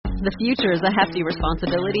The future is a hefty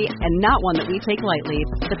responsibility and not one that we take lightly.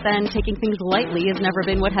 But then taking things lightly has never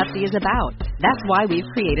been what Hefty is about. That's why we've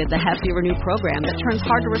created the Hefty Renew program that turns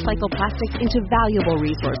hard-to-recycle plastics into valuable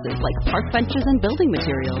resources like park benches and building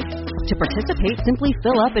materials. To participate, simply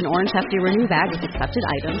fill up an orange Hefty Renew bag with accepted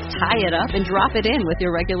items, tie it up, and drop it in with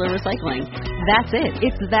your regular recycling. That's it.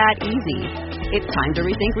 It's that easy. It's time to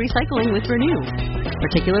rethink recycling with Renew.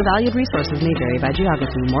 Particular valued resources may vary by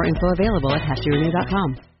geography. More info available at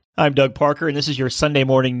heftyrenew.com. I'm Doug Parker, and this is your Sunday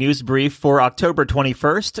morning news brief for October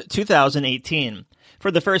 21st, 2018.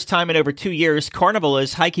 For the first time in over 2 years, Carnival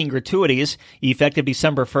is hiking gratuities. Effective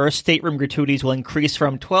December 1st, stateroom gratuities will increase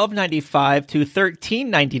from $12.95 to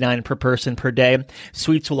 $13.99 per person per day.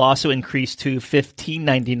 Suites will also increase to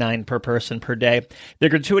 $15.99 per person per day. The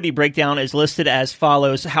gratuity breakdown is listed as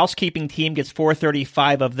follows. Housekeeping team gets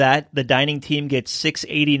 $435 of that. The dining team gets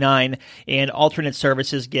 $689, and alternate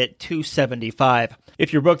services get $275.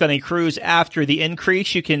 If you're booked on a cruise after the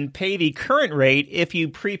increase, you can pay the current rate if you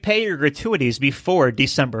prepay your gratuities before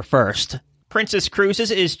December 1st. Princess Cruises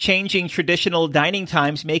is changing traditional dining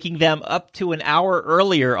times, making them up to an hour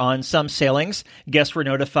earlier on some sailings. Guests were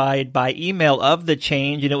notified by email of the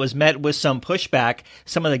change, and it was met with some pushback.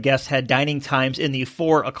 Some of the guests had dining times in the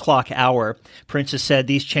 4 o'clock hour. Princess said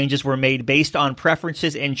these changes were made based on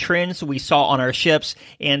preferences and trends we saw on our ships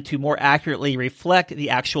and to more accurately reflect the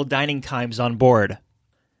actual dining times on board.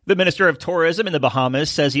 The Minister of Tourism in the Bahamas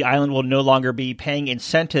says the island will no longer be paying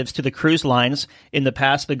incentives to the cruise lines. In the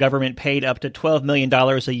past, the government paid up to $12 million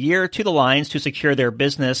a year to the lines to secure their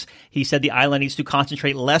business. He said the island needs to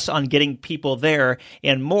concentrate less on getting people there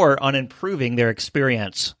and more on improving their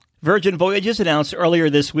experience. Virgin Voyages announced earlier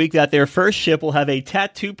this week that their first ship will have a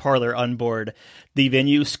tattoo parlor on board. The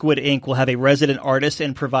venue, Squid Ink, will have a resident artist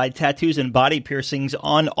and provide tattoos and body piercings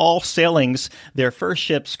on all sailings. Their first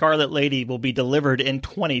ship, Scarlet Lady, will be delivered in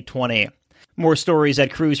 2020. More stories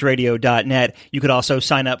at cruiseradio.net. You could also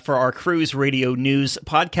sign up for our Cruise Radio News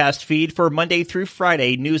podcast feed for Monday through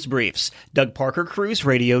Friday news briefs. Doug Parker, Cruise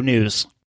Radio News.